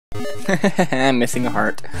I'm missing a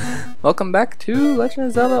heart. Welcome back to Legend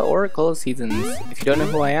of Zelda Oracle of Seasons. If you don't know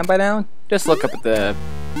who I am by now, just look up at the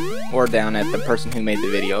or down at the person who made the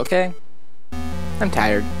video, okay? I'm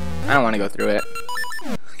tired. I don't want to go through it.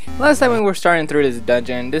 Last time we were starting through this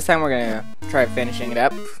dungeon. This time we're gonna try finishing it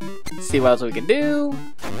up. See what else we can do.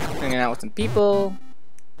 Hanging out with some people.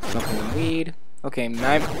 Smoking some weed. Okay,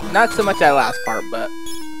 not so much that last part, but...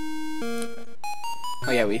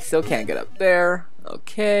 Oh yeah, we still can't get up there.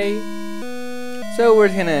 Okay. So we're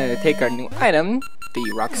gonna take our new item,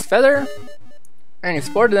 the Rock's Feather, and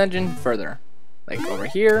explore the dungeon further. Like over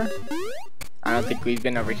here. I don't think we've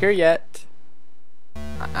been over here yet.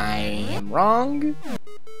 I am wrong.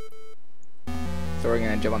 So we're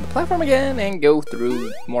gonna jump on the platform again and go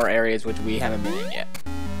through more areas which we haven't been in yet.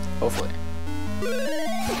 Hopefully.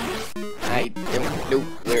 I don't know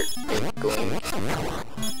where it's going.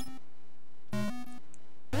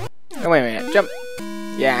 Oh, wait a minute. Jump.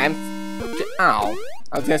 Yeah, ow.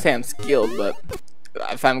 I was gonna say I'm skilled, but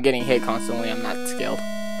if I'm getting hit constantly, I'm not skilled.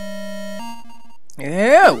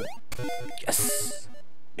 Ew! Yes!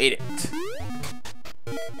 Made it.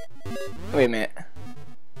 Wait a minute.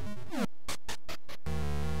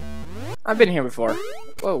 I've been here before.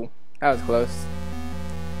 Whoa, that was close.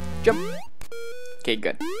 Jump! Okay,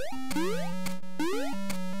 good.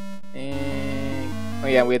 And... oh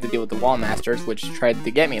yeah, we have to deal with the Wall Masters, which tried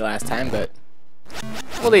to get me last time, but...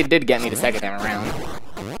 well, they did get me the second time around.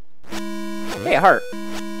 Hey, a heart.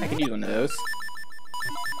 I could use one of those.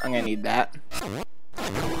 I'm gonna need that.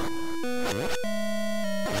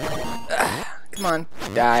 Come on,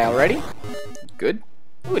 die already. Good.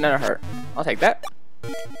 Ooh, another heart. I'll take that.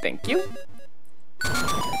 Thank you.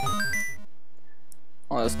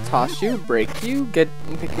 I'll just toss you, break you, pick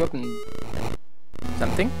you up and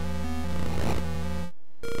something.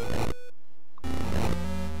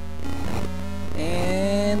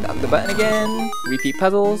 And up the button again. Repeat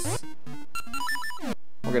puzzles.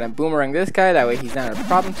 We're gonna boomerang this guy, that way he's not a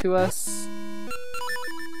problem to us.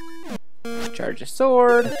 Charge a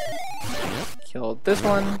sword. Kill this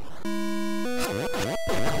one.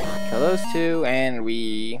 Kill those two, and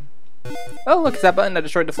we... oh, look, it's that button that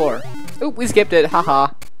destroyed the floor. Oop, we skipped it,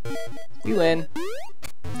 haha. We win.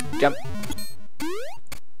 Jump.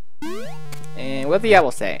 And what the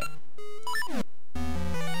owl say?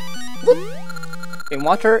 Whoop. In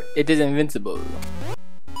water, it is invincible.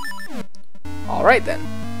 Alright then.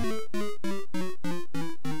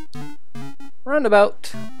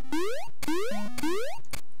 Roundabout.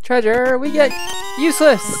 Treasure, we get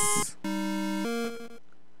useless.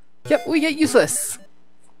 Yep, we get useless.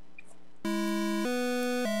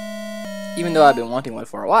 Even though I've been wanting one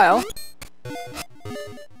for a while.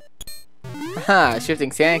 Haha,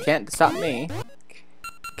 shifting sand can't stop me.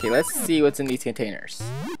 Okay, let's see what's in these containers.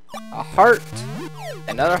 A heart,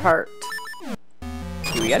 another heart.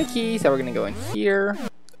 Okay, we got a key, so we're gonna go in here.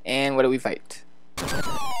 And what do we fight?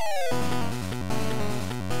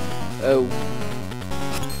 Oh.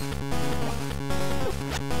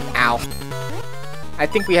 Ow. I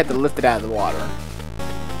think we had to lift it out of the water.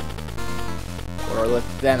 Or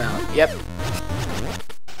lift them out. Yep.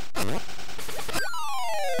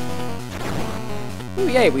 Ooh,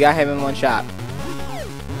 yay, we got him in one shot.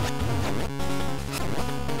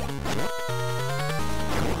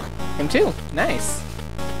 Him too. Nice.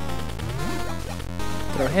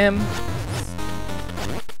 Throw him.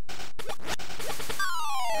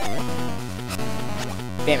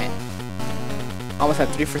 Damn it. Almost had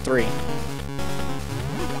 3 for 3.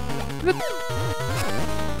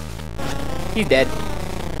 He's dead.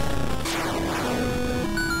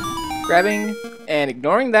 Grabbing and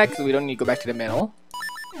ignoring that because we don't need to go back to the middle.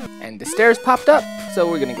 And the stairs popped up, so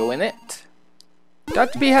we're gonna go in it.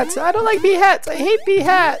 Dr. B-Hats, I don't like B-Hats, I hate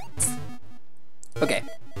B-Hats! Okay.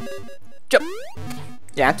 Jump!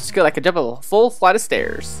 Yeah, I'm just good, I could jump a full flight of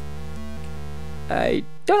stairs. I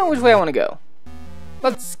don't know which way I want to go.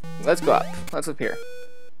 Let's go up. Let's up here.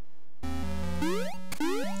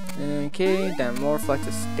 Okay, down more flights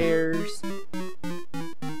of stairs.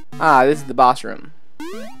 Ah, this is the boss room.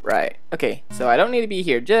 Right. Okay, so I don't need to be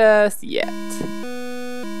here just yet.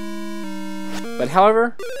 But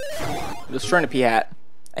however, I'm destroying a P-Hat.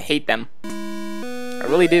 I hate them. I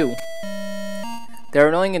really do. They're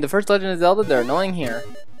annoying in the first Legend of Zelda, they're annoying here.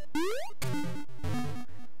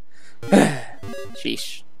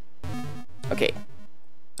 Sheesh. Okay.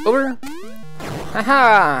 Over.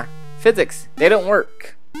 Haha! Physics, they don't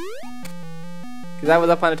work. Because I was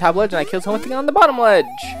up on the top ledge and I killed something on the bottom ledge.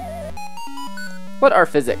 What are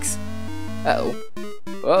physics? Uh-oh.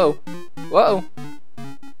 Whoa. Whoa.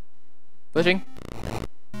 Pushing.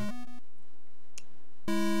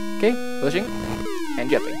 Okay, pushing. and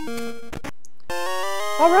jumping.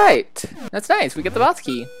 Alright, that's nice. We get the boss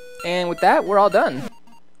key. And with that, we're all done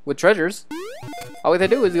with treasures. All we have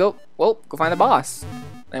to do is go find the boss.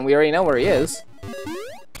 And we already know where he is.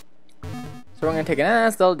 So we're gonna take a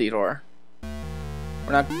nice little detour.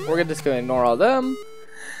 We're just gonna ignore all them.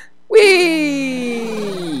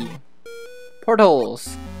 Whee!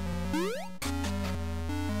 Portals.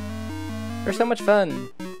 They're so much fun.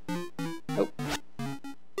 Oh.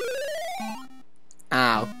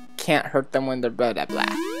 Ow. Can't hurt them when they're blah blah blah.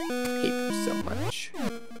 Hate them so much.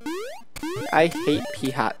 I hate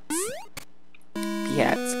peahats.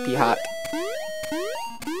 Peahot.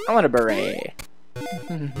 I want a beret.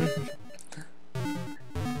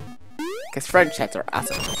 Because French hats are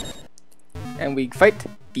awesome. And we fight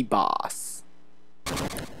the boss.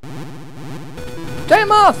 Giant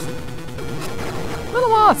moth! Little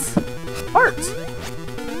moth! Hearts!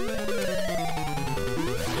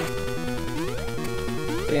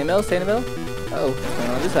 Stay in the middle, stay in the middle. Uh-oh, what's going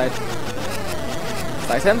on this side?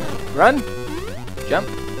 Slice him, run, jump.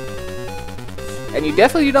 And you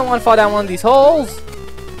definitely don't want to fall down one of these holes,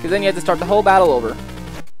 because then you have to start the whole battle over.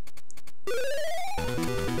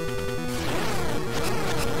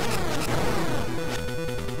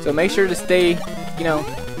 So make sure to stay, you know,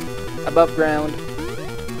 above ground,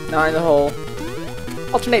 not in the hole.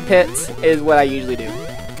 Alternate pits is what I usually do.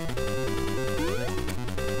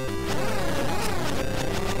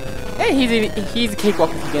 And he's a cakewalk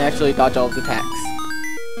if you can actually dodge all of his attacks.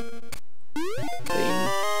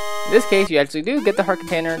 In this case, you actually do get the heart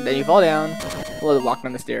container, then you fall down, walk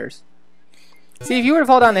down the stairs. See, if you were to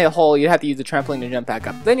fall down the hole, you'd have to use the trampoline to jump back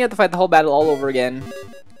up. Then you have to fight the whole battle all over again.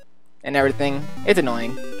 And everything. It's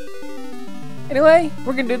annoying. Anyway,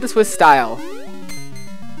 we're gonna do this with style.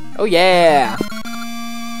 Oh yeah!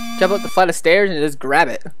 Jump up the flight of stairs and just grab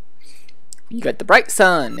it. You got the bright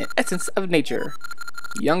sun, an essence of nature.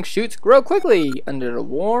 Young shoots grow quickly under the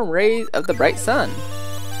warm rays of the bright sun.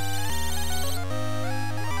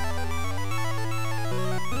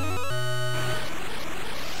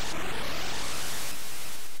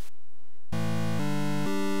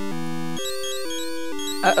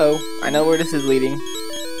 Uh-oh, I know where this is leading.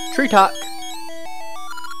 Tree talk.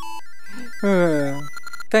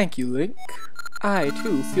 Thank you, Link. I,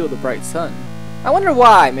 too, feel the bright sun. I wonder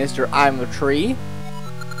why, Mr. I'm a Tree.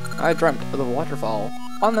 I dreamt of the waterfall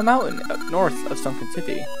on the mountain up north of Sunken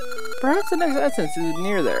City. Perhaps the next essence is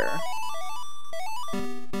near there.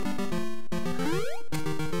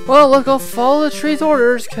 Well, let's go follow the tree's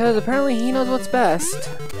orders, because apparently he knows what's best.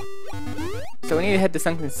 So we need to head to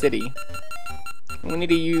Sunken City. We'll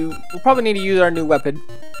probably need to use our new weapon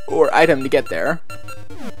or item to get there.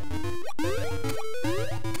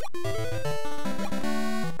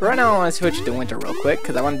 But right now I want to switch to winter real quick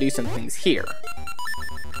because I want to do some things here.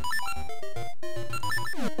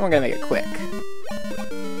 We're gonna make it quick.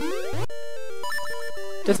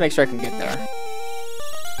 Just make sure I can get there.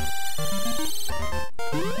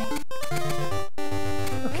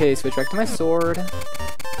 Okay, switch back to my sword.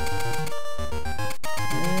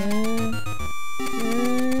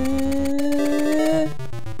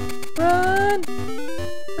 Run!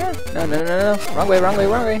 No. Wrong way. Wrong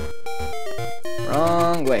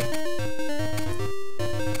way.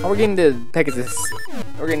 Oh, we're getting the Pegasus.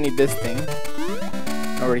 We're gonna need this thing.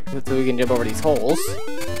 So we can jump over these holes.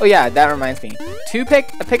 Oh yeah, that reminds me. A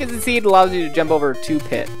Pegasus seed allows you to jump over 2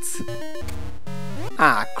 pits.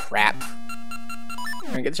 Ah, crap.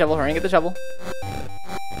 Hurry, get the shovel.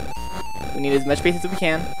 We need as much space as we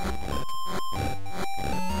can.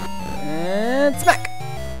 And smack!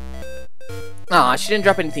 Aw, she didn't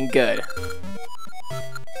drop anything good.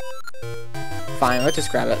 Fine, let's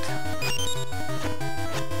just grab it.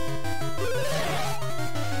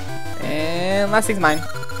 And last thing's mine.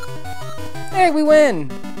 Hey, we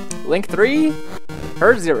win! Link 3,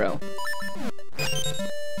 her 0.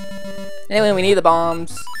 Anyway, we need the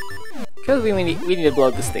bombs. Because we need to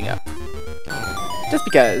blow this thing up. Just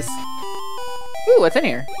because. Ooh, what's in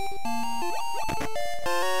here?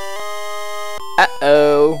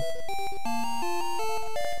 Uh-oh.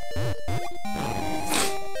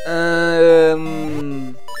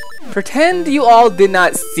 Pretend you all did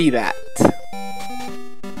not see that.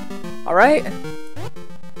 Alright?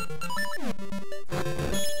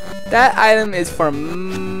 That item is for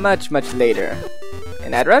much later.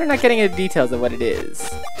 And I'd rather not get into details of what it is.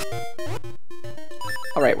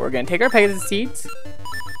 Alright, we're gonna take our Pegasus seeds.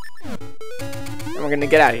 And we're gonna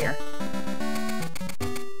get out of here.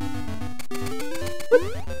 Whoop.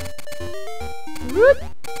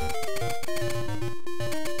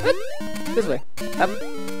 Whoop. This way. Up.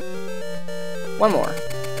 One more.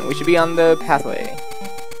 And we should be on the pathway.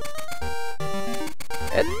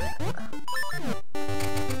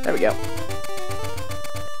 There we go.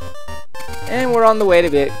 And we're on the way to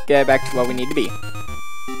get back to where we need to be.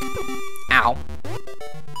 Ow.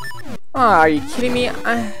 Oh, are you kidding me?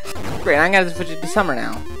 Great, I'm gonna have to switch it to summer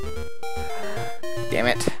now. Damn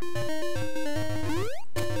it.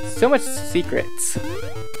 So much secrets.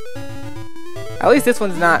 At least this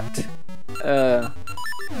one's not,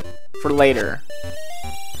 for later.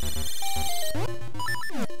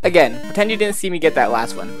 Again, pretend you didn't see me get that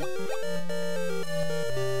last one.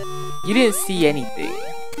 You didn't see anything.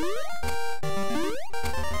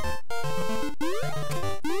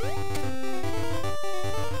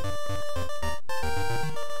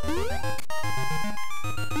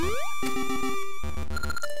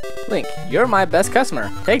 Link, you're my best customer.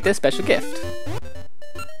 Take this special gift.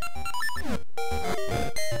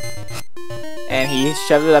 And he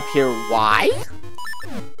shoved it up here. Why?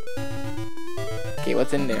 Okay,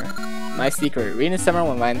 what's in there? My secret. Read in summer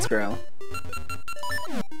when vines grow.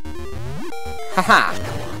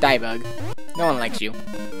 Haha! Die bug. No one likes you.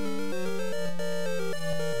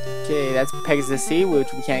 Okay, that's Pegasus Sea,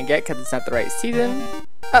 which we can't get because it's not the right season.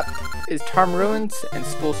 Up is Tarm Ruins and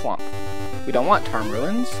Spool Swamp. We don't want Tarm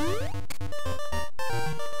Ruins.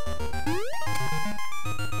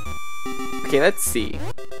 Okay, let's see.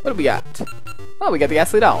 What do we got? Oh, we got the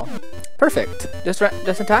Ghastly Doll. Perfect. Just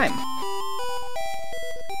in time.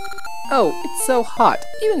 Oh, it's so hot.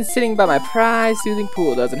 Even sitting by my prized soothing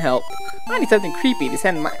pool doesn't help. I need something creepy to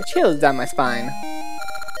send my chills down my spine.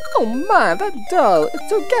 Oh my, that doll! It's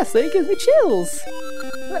so ghastly, it gives me chills.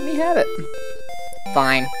 Let me have it.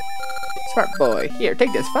 Fine. Smart boy. Here,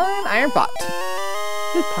 take this fine iron pot.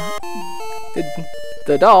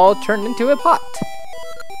 The doll turned into a pot.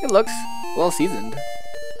 It looks well seasoned.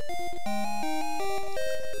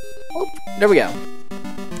 Oh, there we go.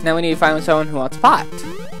 Now we need to find someone who wants a pot.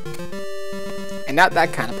 And not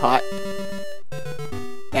that kind of pot.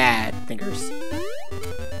 Bad thinkers.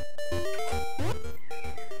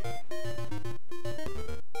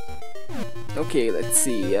 Okay, let's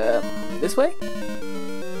see. This way?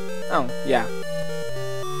 Oh, yeah.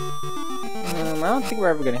 I don't think we're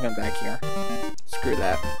ever gonna come back here. Screw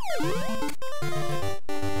that.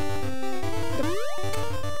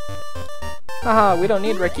 Haha, we don't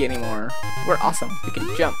need Ricky anymore. We're awesome. We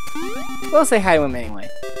can jump. We'll say hi to him anyway.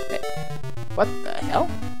 Hey, what the hell?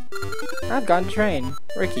 I've gone to train.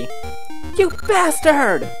 Ricky. You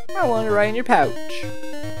bastard! I wanted to ride in your pouch.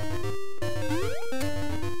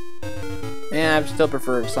 Yeah, I still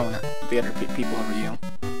prefer someone, the other people over you.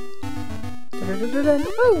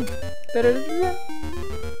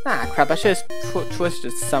 Ah, crap, I should have switched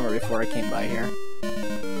to summer before I came by here.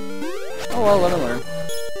 Oh well, let me learn.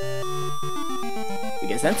 We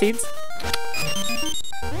get scent seeds.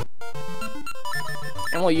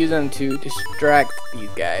 And we'll use them to distract these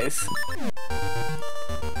guys.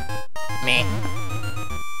 Meh.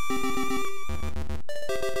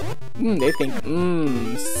 They think,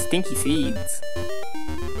 stinky seeds.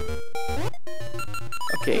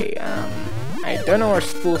 Okay, I don't know where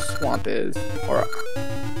Spool Swamp is, or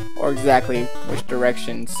exactly which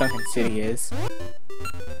direction Sunken City is.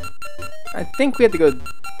 I think we have to go,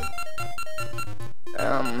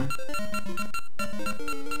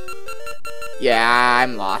 yeah,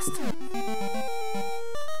 I'm lost.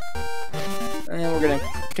 And we're gonna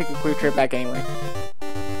take a quick trip back anyway.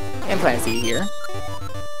 And pansy here.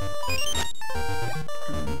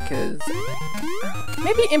 Because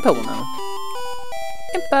maybe Impa will know.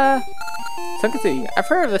 Impa! Sunken City. I've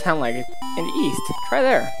heard of the town like in the east. Try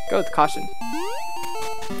there. Go with caution.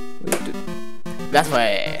 That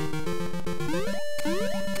way.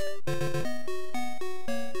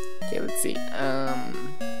 Okay, let's see.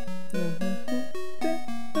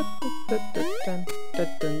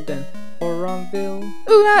 Oronville.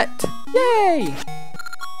 Ooh, that! Yay!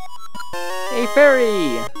 A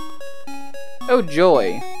fairy! Oh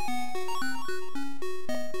joy!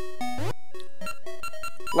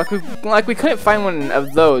 Like we couldn't find one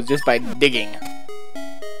of those just by digging.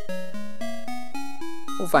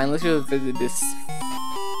 Well, fine. Let's just visit this.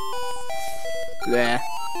 Bleh.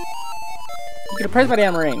 You can press my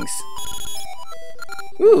damn rings.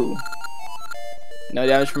 Ooh. No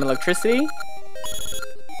damage from electricity.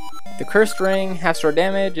 The cursed ring, half store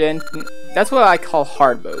damage, and that's what I call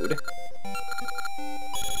hard mode.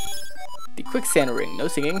 The quicksand ring, no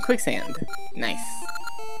singing in quicksand. Nice.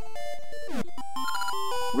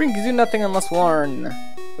 Rings do nothing unless worn,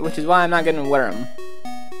 which is why I'm not gonna wear them.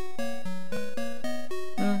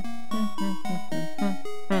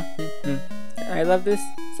 I love this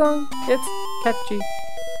song, it's catchy.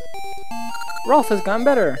 Rolf has gone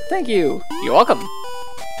better, thank you. You're welcome.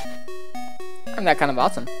 I'm that kind of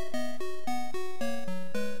awesome.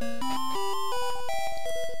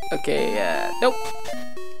 Okay, nope.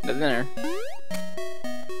 Nothing there.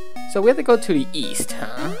 So we have to go to the east,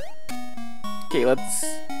 huh? Okay,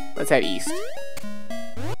 let's head east.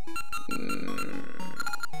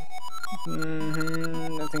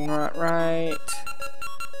 Nothing not right.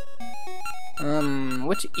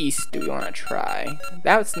 Which east do we want to try?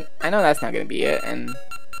 I know that's not gonna be it, and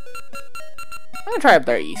I'm gonna try up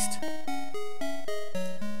there east.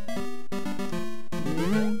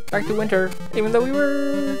 Back to winter, even though we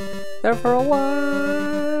were there for a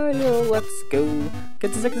while. Let's go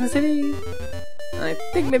get to Sunken City. I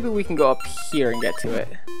think maybe we can go up here and get to it.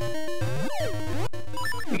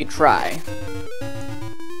 We can try.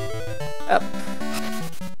 Up.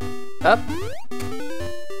 Up.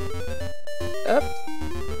 Up.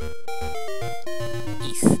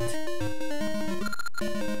 East.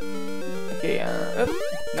 Okay, up.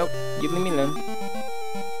 Nope, you leave me alone.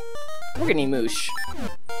 We're gonna need Moosh.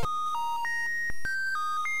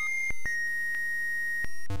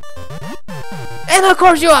 And of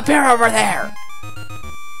course you appear over there!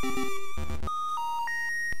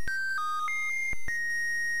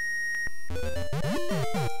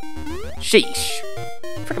 Sheesh.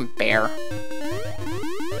 Freaking bear.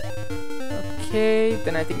 Okay,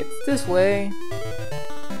 then I think it's this way.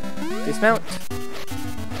 Dismount.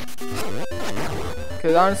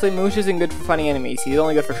 Because honestly, Moosh isn't good for fighting enemies. He's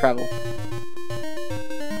only good for travel.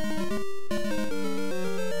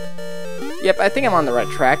 Yep, I think I'm on the right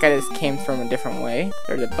track. I just came from a different way.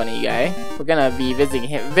 There's a bunny guy. We're gonna be visiting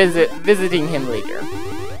him later.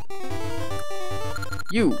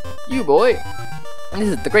 You boy. This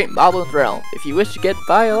is the Great Marble Realm. If you wish to get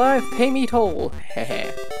by alive, pay me toll.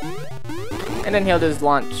 Hehe. And then he'll just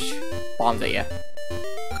launch bombs at you.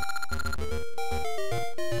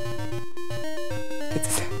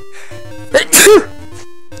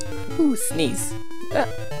 Ooh, sneeze.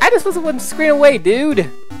 I just was one screen away, dude.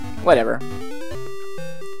 Whatever.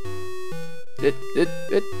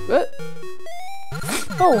 What?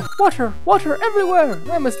 Oh, water! Water everywhere!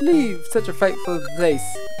 I must leave such a frightful place.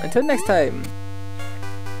 Until next time.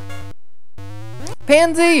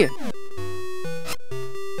 Pansy!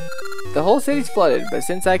 The whole city's flooded, but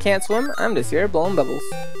since I can't swim, I'm just here blowing bubbles.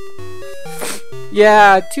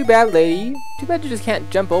 Yeah, too bad, lady. Too bad you just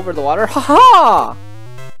can't jump over the water. Ha ha!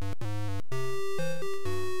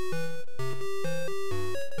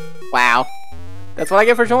 Wow. That's what I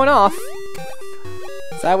get for showing off.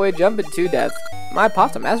 Sideway jumping to death. My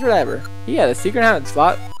pop's a master diver. He had a secret hiding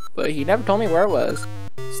spot, but he never told me where it was.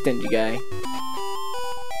 Stingy guy.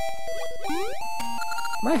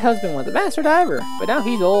 My husband was a master diver, but now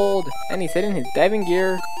he's old, and he's hidden his diving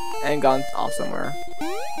gear and gone off somewhere.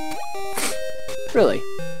 Really?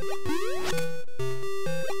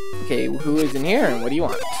 Okay, who is in here and what do you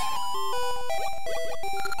want?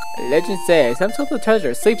 Legends say some sort of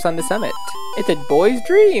treasure sleeps on the summit. It's a boy's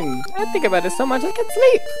dream. I think about it so much I can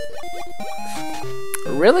sleep.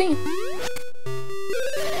 Really?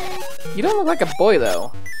 You don't look like a boy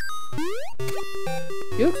though.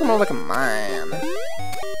 You look more like a man.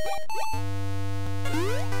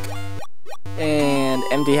 And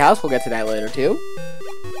empty house, we'll get to that later too.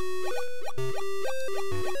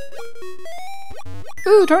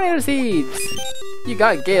 Ooh, tornado seeds! You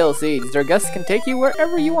got gale seeds. Their guests can take you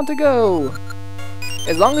wherever you want to go.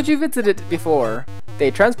 As long as you visited it before.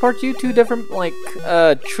 They transport you to different,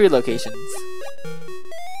 tree locations.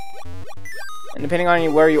 And depending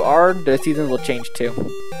on where you are, the seasons will change too.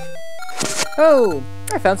 Oh,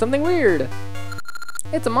 I found something weird.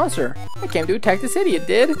 It's a monster. It came to attack the city, it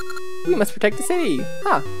did. We must protect the city.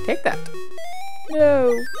 Ha, take that.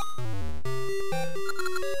 No.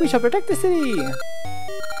 We shall protect the city.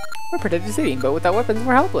 We're protecting the city, but without weapons,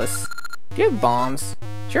 we're helpless. Do you have bombs?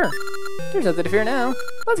 Sure. There's nothing to fear now.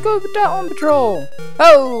 Let's go on patrol.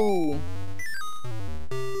 Oh!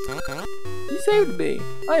 You saved me.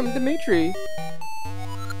 I am Dimitri.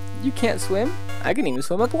 You can't swim? I can even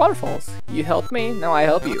swim up waterfalls. You helped me, now I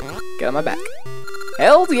help you. Get on my back.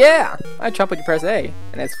 Hells yeah! I jump when you press A,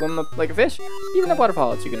 and I swim up like a fish, even up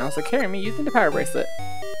waterfalls. You can also carry me using the power bracelet.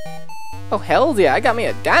 Oh hells yeah, I got me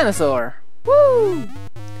a dinosaur! Woo!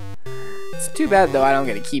 It's too bad though I don't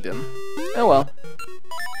get to keep him. Oh well.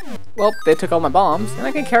 Well, they took all my bombs, and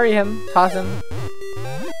I can carry him, toss him.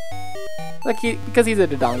 Because he's a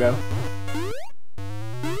Dodongo.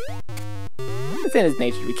 It's in his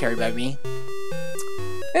nature to be carried by me.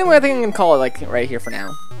 Anyway, I think I'm gonna call it right here for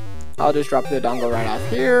now. I'll just drop the Dodongo right off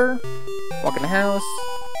here, walk in the house,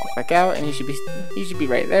 walk back out, and he should be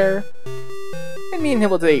right there. And me and him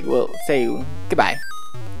will say goodbye.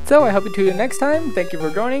 So I hope you tune in next time. Thank you for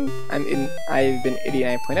joining. I've been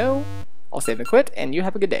Idiot 9.0. I'll save and quit, and you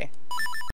have a good day.